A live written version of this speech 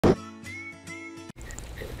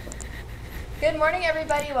Good morning,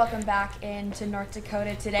 everybody. Welcome back into North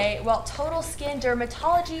Dakota today. Well, Total Skin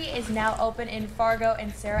Dermatology is now open in Fargo,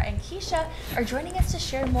 and Sarah and Keisha are joining us to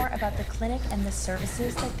share more about the clinic and the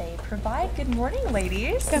services that they provide. Good morning,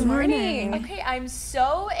 ladies. Good morning. Okay, I'm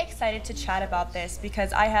so excited to chat about this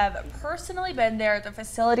because I have personally been there. The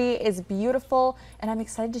facility is beautiful, and I'm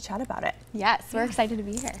excited to chat about it. Yes, we're excited to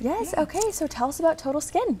be here. Yes, okay, so tell us about Total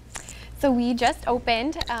Skin. So we just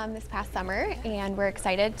opened this past summer, and we're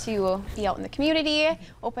excited to be out in the community,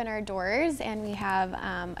 open our doors, and we have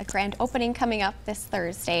a grand opening coming up this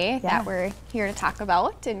Thursday that we're here to talk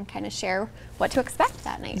about and kind of share what to expect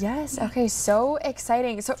that night. Yes, okay, so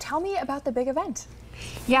exciting. So tell me about the big event.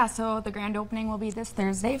 Yeah, so the grand opening will be this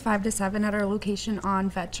Thursday, 5 to 7 at our location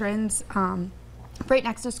on Veterans, right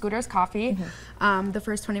next to Scooter's Coffee. The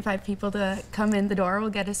first 25 people to come in the door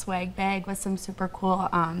will get a swag bag with some super cool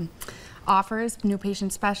offers, new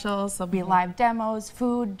patient specials. There'll be live demos,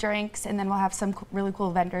 food, drinks, and then we'll have some really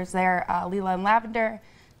cool vendors there, Lila and Lavender,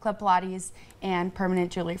 Club Pilates, and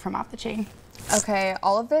permanent jewelry from Off the Chain. Okay,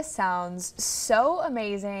 all of this sounds so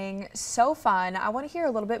amazing, so fun. I want to hear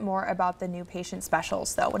a little bit more about the new patient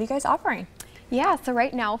specials, though. What are you guys offering? Yeah, so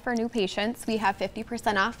right now for new patients, we have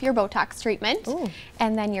 50% off your Botox treatment. Ooh.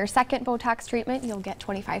 And then your second Botox treatment, you'll get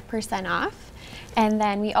 25% off. And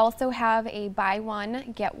then we also have a buy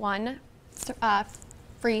one, get one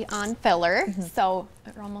free on filler. So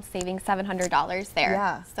we're almost saving $700 there.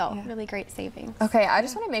 Yeah. So really great savings. Okay, I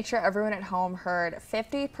just want to make sure everyone at home heard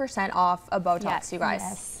 50% off a Botox, Yes. you guys.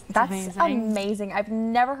 Yes, it's That's amazing. amazing. I've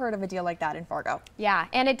never heard of a deal like that in Fargo. Yeah,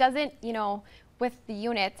 and it doesn't, you know, with the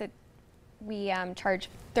units, we charge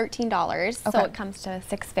 $13, so Okay. it comes to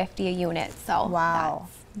 $650 a unit. So Wow.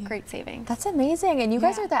 that's great savings. That's amazing. And you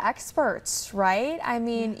guys Yeah. are the experts, right? I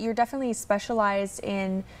mean, you're definitely specialized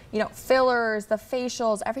in, you know, fillers, the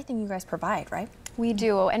facials, everything you guys provide, right? We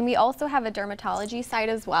do, and we also have a dermatology side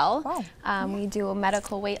as well. Wow. We do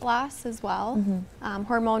medical weight loss as well,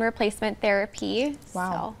 hormone replacement therapy.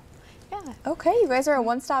 Wow. So, yeah. Okay, you guys are a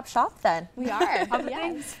one-stop shop then. We are.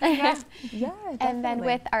 things. Yeah, And then definitely.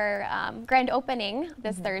 with our grand opening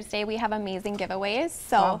this Thursday, we have amazing giveaways.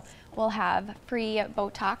 So Wow. we'll have free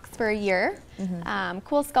Botox for a year,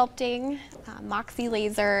 cool sculpting, Moxie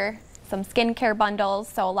laser, some skincare bundles.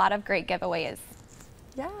 So a lot of great giveaways.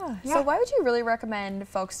 Yeah. So why would you really recommend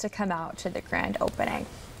folks to come out to the grand opening?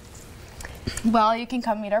 Well, you can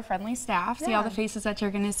come meet our friendly staff, see all Yeah. the faces that you're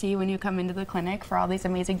going to see when you come into the clinic for all these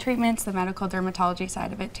amazing treatments. The medical dermatology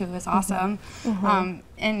side of it too is awesome.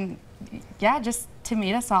 And yeah, just to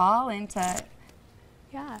meet us all and to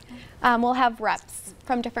We'll have reps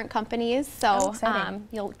from different companies, so exciting.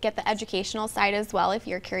 you'll get the educational side as well if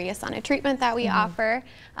you're curious on a treatment that we offer.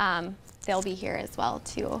 They'll be here as well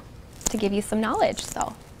to give you some knowledge.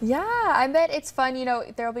 So. Yeah, I bet it's fun. You know,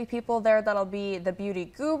 there'll be people there that'll be the beauty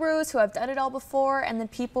gurus who have done it all before, and then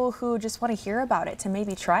people who just want to hear about it to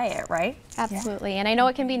maybe try it, right? Absolutely, and I know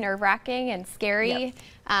it can be nerve-wracking and scary,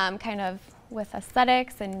 kind of with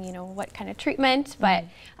aesthetics and you know what kind of treatment, but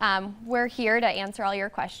we're here to answer all your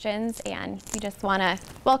questions, and we just want to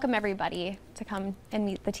welcome everybody to come and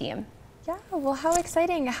meet the team. Yeah, well, how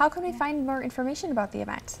exciting. How can we find more information about the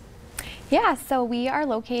event? Yeah, so we are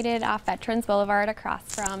located off Veterans Boulevard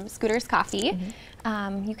across from Scooter's Coffee.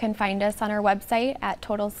 You can find us on our website at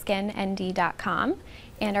totalskinnd.com,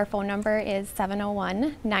 and our phone number is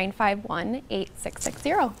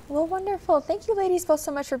 701-951-8660. Well, wonderful. Thank you, ladies, both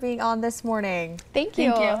so much for being on this morning. Thank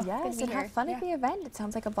you. Yes, Good to and be have here. fun at the event. It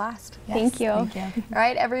sounds like a blast. Thank you. Thank you. All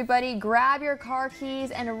right, everybody, grab your car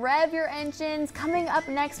keys and rev your engines. Coming up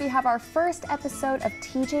next, we have our first episode of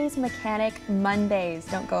TJ's Mechanic Mondays.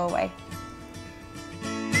 Don't go away.